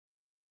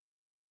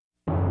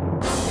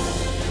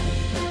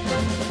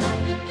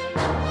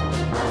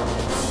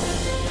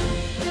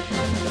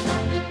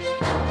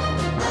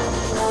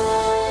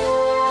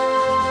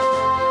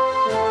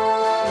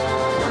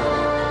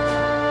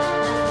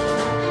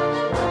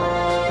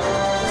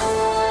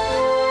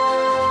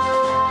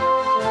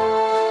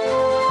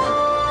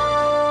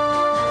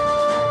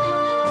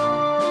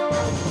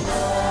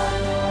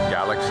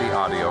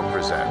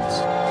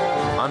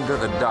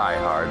under the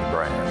Diehard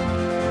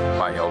brand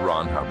by L.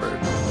 Ron Hubbard.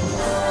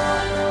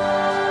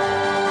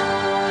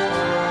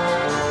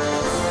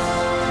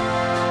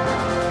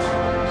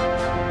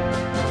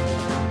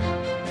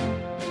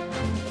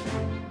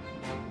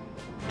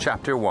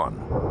 Chapter 1.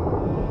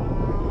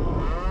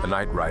 The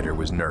night rider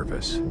was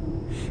nervous.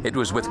 It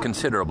was with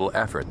considerable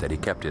effort that he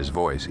kept his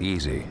voice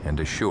easy and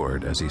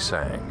assured as he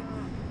sang.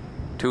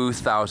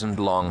 2,000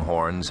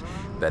 longhorns,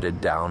 bedded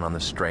down on the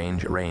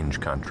strange range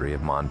country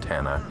of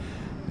Montana,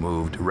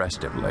 moved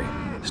restively,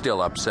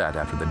 still upset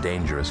after the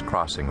dangerous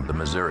crossing of the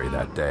Missouri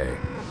that day.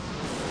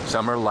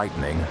 Summer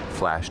lightning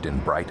flashed in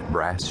bright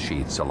brass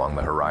sheets along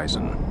the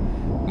horizon,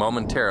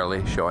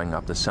 momentarily showing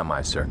up the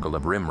semicircle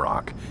of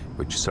rimrock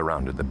which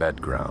surrounded the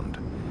bedground.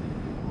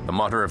 The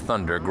mutter of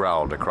thunder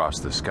growled across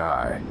the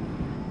sky.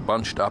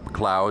 Bunched-up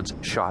clouds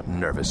shot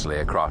nervously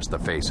across the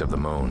face of the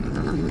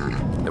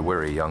moon. The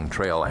weary young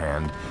trail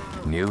hand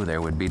knew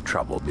there would be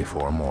trouble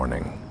before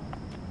morning.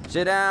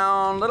 Sit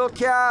down, little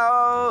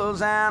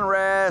cows, and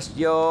rest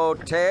your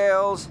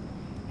tails,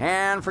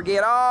 and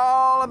forget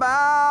all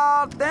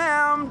about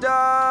them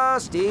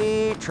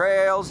dusty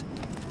trails.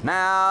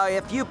 Now,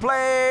 if you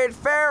played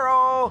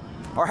Pharaoh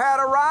or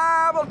had a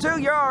rival to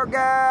your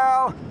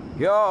gal,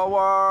 your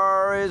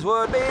worries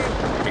would be...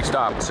 He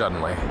stopped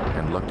suddenly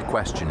and looked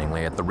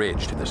questioningly at the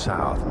ridge to the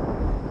south.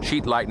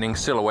 Sheet lightning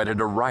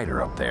silhouetted a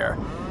rider up there.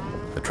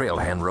 The trail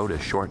hand rode a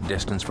short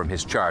distance from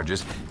his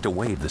charges to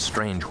wave the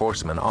strange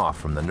horseman off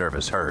from the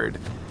nervous herd.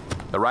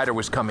 The rider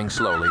was coming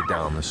slowly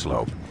down the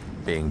slope,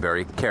 being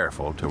very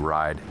careful to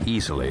ride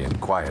easily and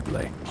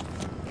quietly.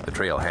 The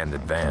trail hand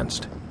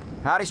advanced.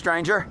 Howdy,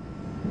 stranger.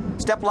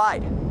 Step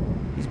light.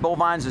 These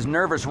bovines is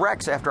nervous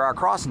wrecks after our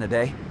crossing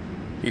today.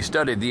 He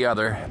studied the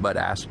other, but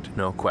asked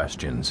no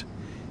questions.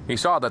 He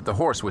saw that the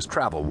horse was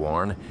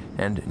travel-worn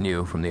and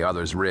knew from the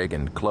other's rig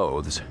and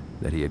clothes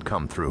that he had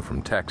come through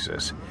from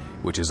Texas,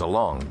 which is a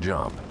long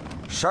jump.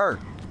 Sure,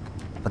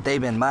 but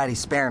they've been mighty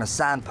sparing of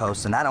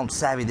signposts, and I don't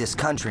savvy this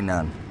country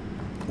none.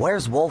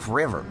 Where's Wolf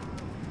River?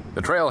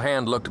 The trail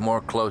hand looked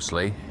more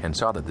closely and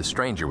saw that the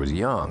stranger was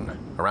young,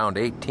 around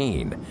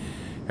 18,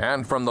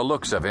 and from the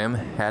looks of him,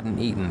 hadn't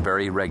eaten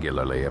very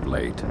regularly of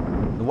late.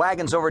 The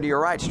wagon's over to your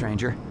right,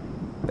 stranger.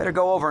 Better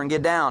go over and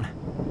get down.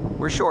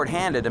 We're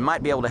short-handed and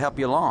might be able to help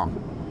you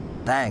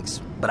along.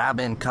 Thanks, but I've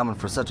been coming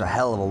for such a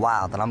hell of a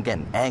while that I'm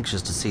getting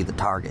anxious to see the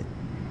target.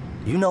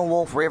 You know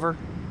Wolf River?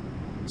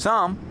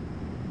 Some.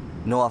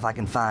 Know if I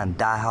can find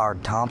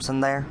Diehard Thompson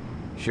there?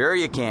 Sure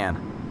you can.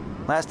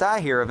 Last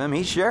I hear of him,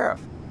 he's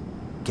sheriff.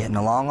 Getting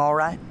along all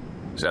right?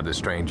 Said the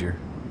stranger.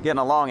 Getting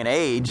along in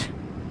age,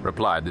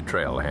 replied the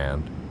trail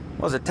hand.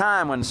 Was a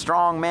time when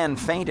strong men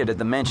fainted at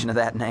the mention of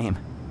that name,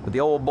 but the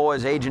old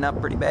boy's aging up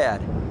pretty bad.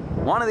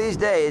 One of these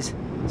days,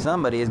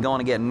 somebody is going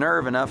to get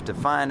nerve enough to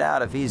find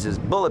out if he's as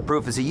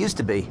bulletproof as he used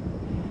to be.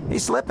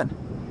 He's slipping.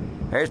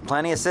 There's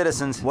plenty of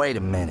citizens. Wait a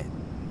minute.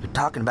 You're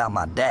talking about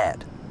my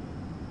dad.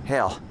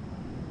 Hell.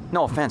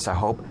 No offense, I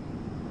hope.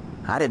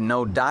 I didn't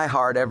know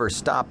Diehard ever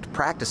stopped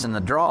practicing the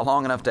draw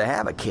long enough to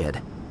have a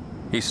kid.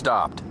 He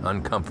stopped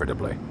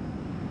uncomfortably.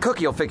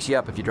 Cookie'll fix you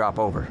up if you drop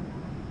over.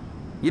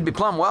 You'd be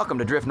plumb welcome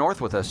to drift north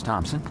with us,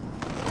 Thompson.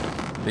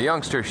 The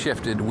youngster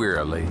shifted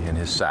wearily in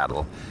his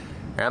saddle,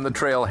 and the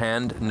trail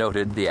hand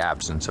noted the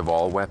absence of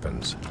all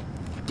weapons.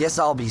 Guess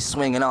I'll be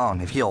swinging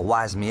on if you'll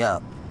wise me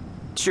up.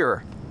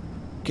 Sure.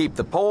 Keep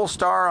the pole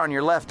star on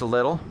your left a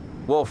little.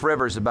 Wolf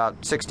River's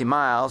about 60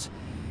 miles,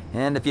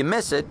 and if you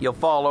miss it, you'll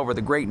fall over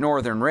the Great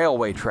Northern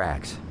Railway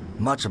tracks.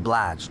 Much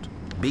obliged.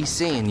 Be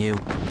seeing you.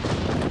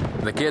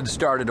 The kid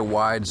started a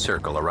wide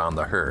circle around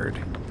the herd,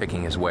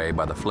 picking his way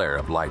by the flare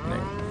of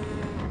lightning.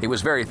 He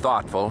was very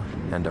thoughtful,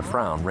 and a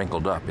frown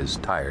wrinkled up his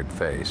tired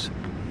face.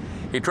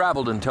 He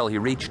traveled until he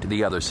reached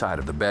the other side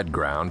of the bed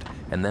ground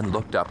and then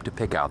looked up to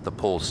pick out the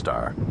pole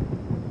star.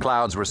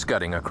 Clouds were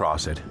scudding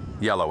across it,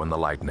 yellow in the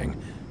lightning,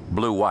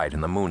 blue-white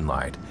in the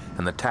moonlight,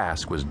 and the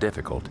task was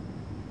difficult.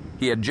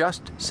 He had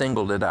just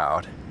singled it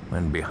out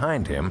when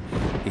behind him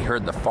he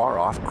heard the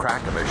far-off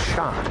crack of a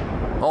shot,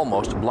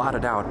 almost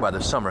blotted out by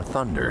the summer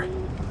thunder.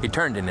 He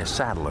turned in his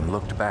saddle and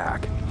looked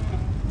back.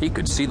 He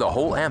could see the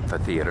whole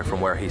amphitheater from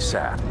where he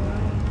sat.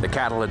 The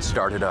cattle had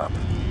started up,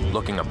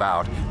 looking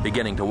about,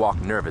 beginning to walk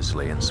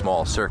nervously in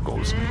small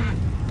circles.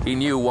 He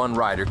knew one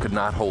rider could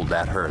not hold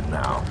that herd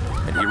now,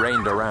 and he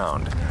reined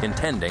around,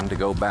 intending to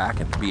go back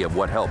and be of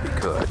what help he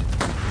could.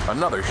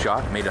 Another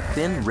shot made a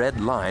thin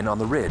red line on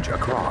the ridge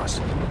across.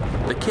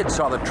 The kid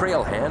saw the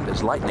trail hand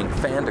as lightning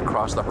fanned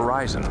across the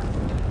horizon.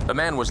 The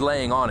man was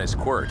laying on his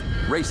quirt,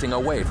 racing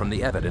away from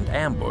the evident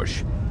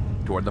ambush,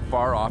 toward the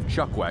far-off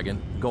chuck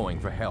wagon, going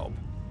for help.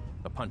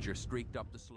 The puncher streaked up the slope.